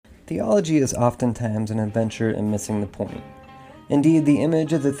Theology is oftentimes an adventure in missing the point. Indeed, the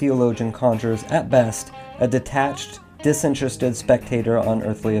image of the theologian conjures, at best, a detached, disinterested spectator on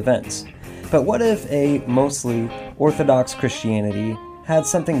earthly events. But what if a mostly orthodox Christianity had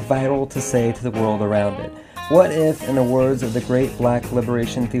something vital to say to the world around it? What if, in the words of the great black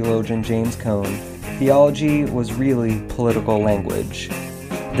liberation theologian James Cone, theology was really political language?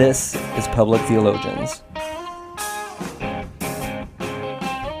 This is Public Theologians.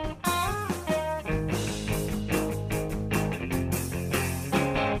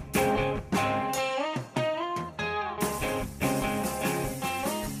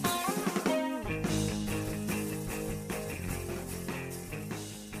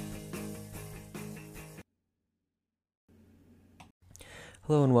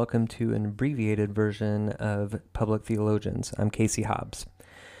 Hello and welcome to an abbreviated version of Public Theologians. I'm Casey Hobbs.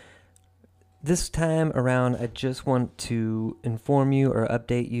 This time around, I just want to inform you or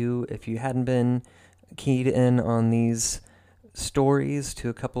update you, if you hadn't been keyed in on these stories, to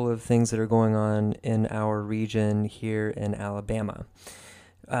a couple of things that are going on in our region here in Alabama.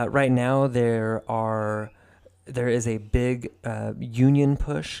 Right now, there is a big union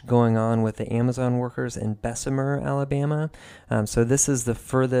push going on with the Amazon workers in Bessemer, Alabama. So this is the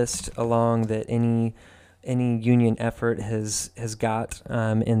furthest along that any union effort has got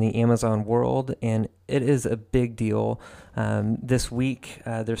in the Amazon world, and it is a big deal. This week,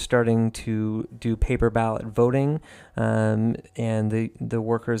 they're starting to do paper ballot voting, and the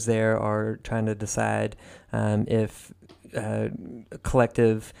workers there are trying to decide if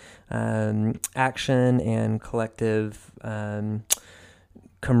collective action and collective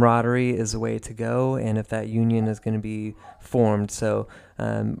camaraderie is the way to go, and if that union is going to be formed. So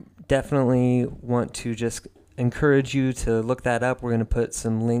definitely want to just encourage you to look that up. We're going to put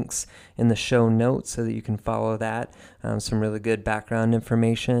some links in the show notes so that you can follow that, some really good background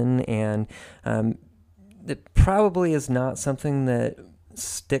information, and it probably is not something that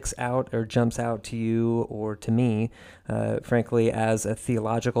sticks out or jumps out to you or to me, frankly, as a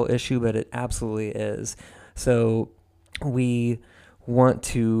theological issue, but it absolutely is. So we want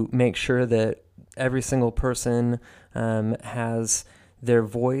to make sure that every single person has their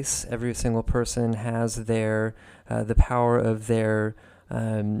voice, every single person has their the power of their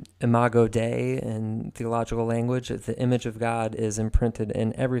imago Dei in theological language. The image of God is imprinted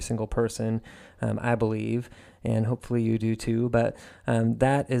in every single person, I believe, and hopefully you do too. But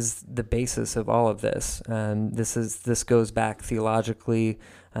that is the basis of all of this. This goes back theologically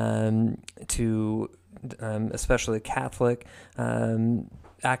to especially Catholic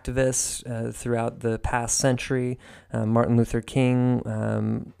activists throughout the past century. Martin Luther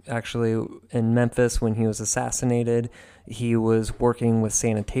King, actually in Memphis when he was assassinated, he was working with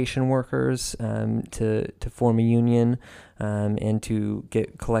sanitation workers to form a union and to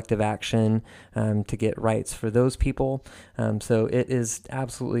get collective action to get rights for those people. So it is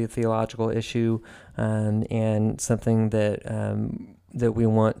absolutely a theological issue and something that we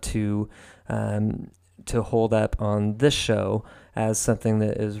want to hold up on this show as something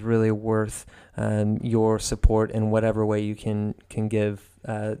that is really worth your support in whatever way you can give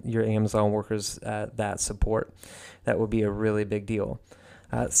your Amazon workers that support. That would be a really big deal.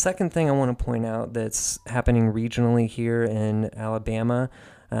 Second thing I want to point out that's happening regionally here in Alabama,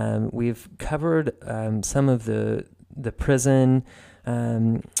 we've covered some of the prison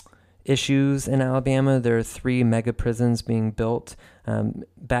issues in Alabama. There are 3 mega prisons being built.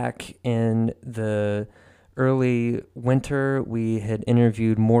 Back in the early winter, we had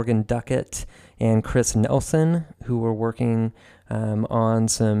interviewed Morgan Duckett and Chris Nelson, who were working on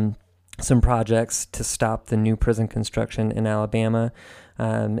some projects to stop the new prison construction in Alabama.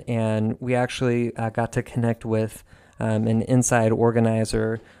 And we actually got to connect with an inside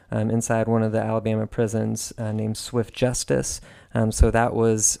organizer inside one of the Alabama prisons named Swift Justice. So that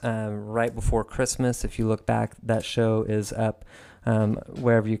was right before Christmas. If you look back, that show is up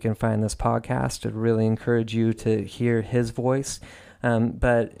wherever you can find this podcast. I'd really encourage you to hear his voice.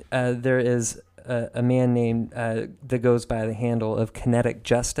 But there is a man named that goes by the handle of Kinetic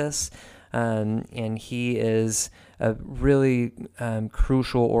Justice, and he is a really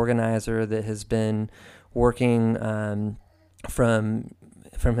crucial organizer that has been working from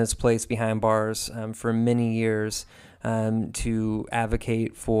his place behind bars for many years to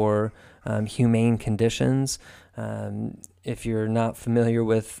advocate for humane conditions. If you're not familiar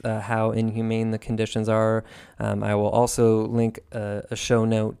with how inhumane the conditions are, I will also link a show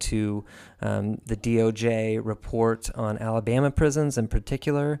note to the DOJ report on Alabama prisons in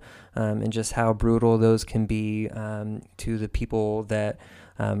particular, and just how brutal those can be to the people that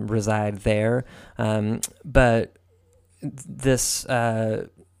reside there. But this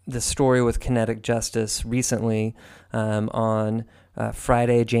the story with kinetic justice recently on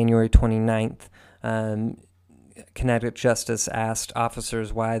Friday, January 29th. Kinetic Justice asked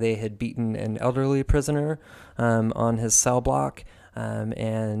officers why they had beaten an elderly prisoner on his cell block,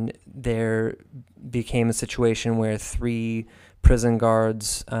 and there became a situation where 3 prison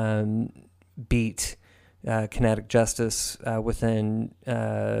guards beat Kinetic Justice within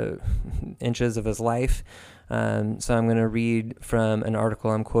inches of his life. So I'm going to read from an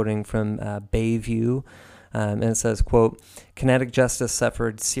article I'm quoting from Bayview. And it says, quote, Kinetic Justice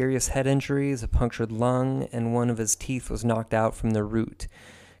suffered serious head injuries, a punctured lung, and one of his teeth was knocked out from the root.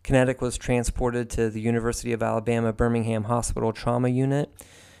 Kinetic was transported to the University of Alabama Birmingham Hospital Trauma Unit.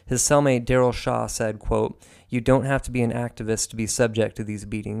 His cellmate Daryl Shaw said, quote, you don't have to be an activist to be subject to these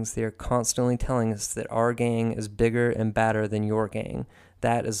beatings. They are constantly telling us that our gang is bigger and badder than your gang.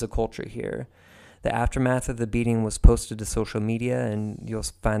 That is the culture here. The aftermath of the beating was posted to social media, and you'll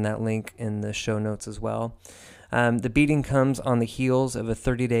find that link in the show notes as well. The beating comes on the heels of a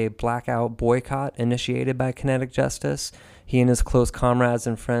 30-day blackout boycott initiated by Kinetic Justice. He and his close comrades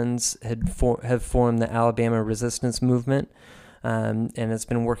and friends have formed the Alabama Resistance Movement, and it's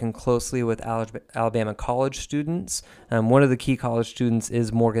been working closely with Alabama college students. One of the key college students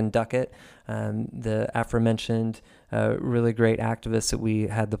is Morgan Duckett, the aforementioned really great activist that we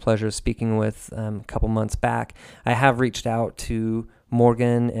had the pleasure of speaking with a couple months back. I have reached out to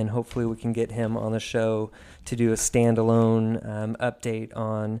Morgan, and hopefully we can get him on the show to do a standalone update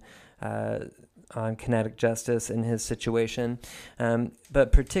on Kinetic Justice and his situation,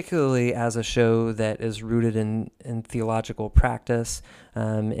 but particularly as a show that is rooted in theological practice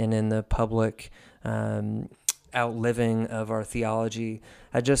and in the public outliving of our theology.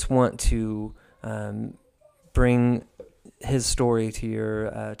 I just want to bring his story to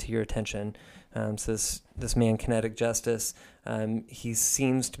your attention. So this man, Kinetic Justice, he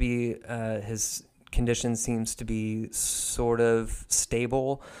seems to be his condition seems to be sort of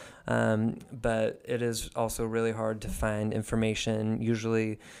stable, but it is also really hard to find information.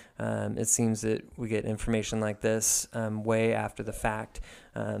 Usually, it seems that we get information like this way after the fact.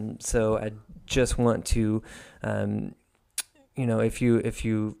 So I just want to. If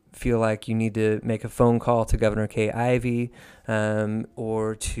you feel like you need to make a phone call to Governor Kay Ivey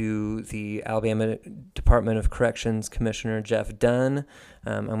or to the Alabama Department of Corrections Commissioner Jeff Dunn,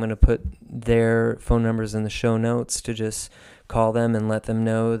 I'm going to put their phone numbers in the show notes to just call them and let them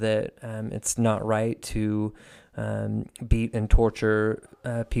know that it's not right to beat and torture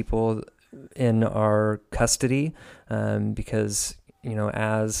people in our custody because,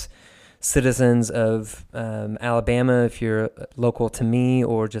 as citizens of Alabama, if you're local to me,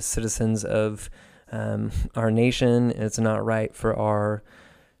 or just citizens of our nation, it's not right for our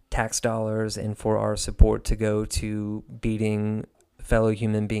tax dollars and for our support to go to beating fellow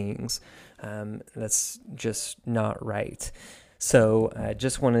human beings. That's just not right. So I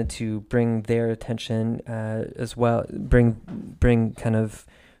just wanted to bring their attention as well, bring kind of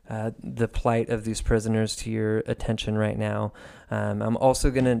the plight of these prisoners to your attention right now. I'm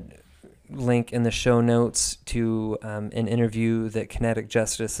also going to link in the show notes to an interview that Kinetic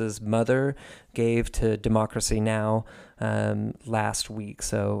Justice's mother gave to Democracy Now! Last week,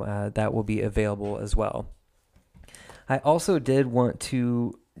 so that will be available as well. I also did want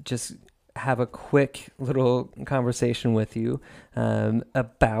to just have a quick little conversation with you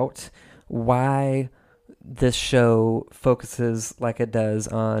about why this show focuses like it does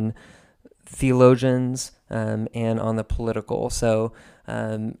on theologians and on the political. So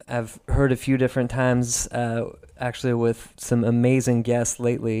I've heard a few different times, actually with some amazing guests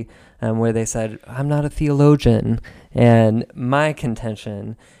lately, where they said, I'm not a theologian. And my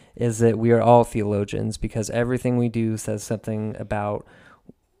contention is that we are all theologians because everything we do says something about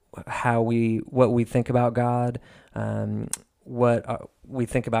what we think about God, we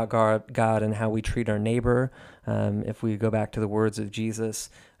think about God and how we treat our neighbor. If we go back to the words of Jesus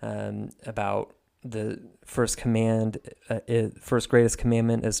about the first greatest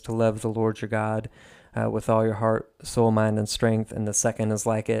commandment is to love the Lord your God with all your heart, soul, mind, and strength. And the second is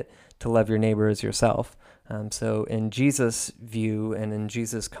like it, to love your neighbor as yourself. So in Jesus' view and in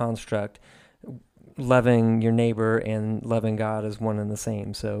Jesus' construct, loving your neighbor and loving God is one and the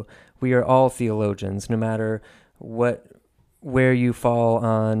same. So we are all theologians, no matter where you fall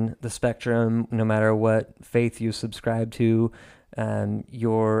on the spectrum, no matter what faith you subscribe to.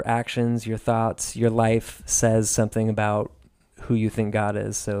 Your actions, your thoughts, your life says something about who you think God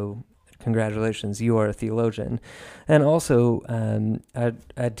is. So congratulations, you are a theologian. And also,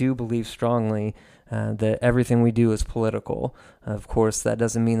 I do believe strongly that everything we do is political. Of course, that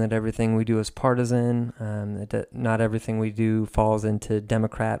doesn't mean that everything we do is partisan, that not everything we do falls into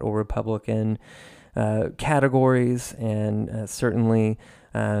Democrat or Republican categories, and certainly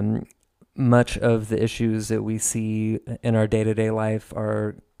much of the issues that we see in our day-to-day life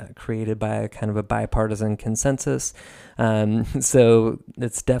are created by a kind of a bipartisan consensus. So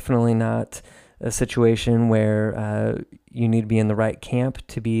it's definitely not a situation where you need to be in the right camp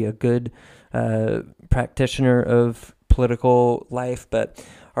to be a good practitioner of political life, but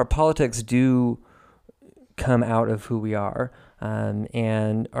our politics do come out of who we are,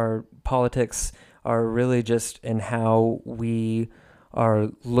 and our politics are really just in how we are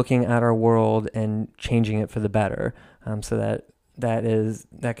looking at our world and changing it for the better. So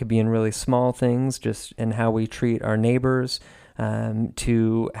that could be in really small things, just in how we treat our neighbors,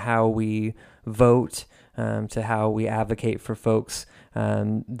 to how we vote, to how we advocate for folks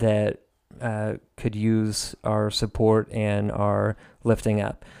that could use our support and our lifting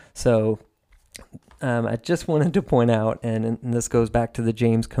up. So I just wanted to point out, and this goes back to the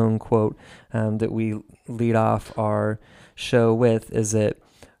James Cone quote that we lead off our show with, is that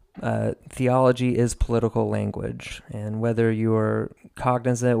theology is political language. And whether you're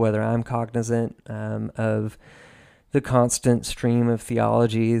cognizant, whether I'm cognizant of the constant stream of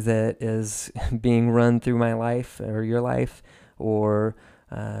theology that is being run through my life or your life, or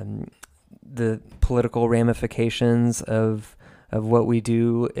the political ramifications of what we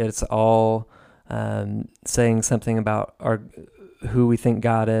do, it's all saying something about who we think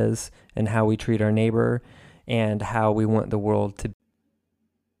God is and how we treat our neighbor and how we want the world to be.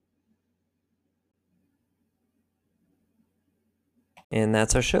 And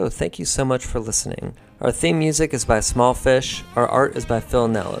that's our show. Thank you so much for listening. Our theme music is by Small Fish. Our art is by Phil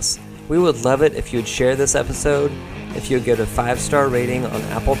Nellis. We would love it if you would share this episode, if you would give it a 5-star rating on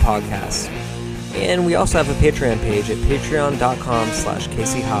Apple Podcasts. And we also have a Patreon page at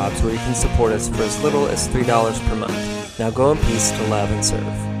patreon.com/CaseyHobbs, where you can support us for as little as $3 per month. Now go in peace to love and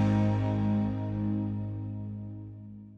serve.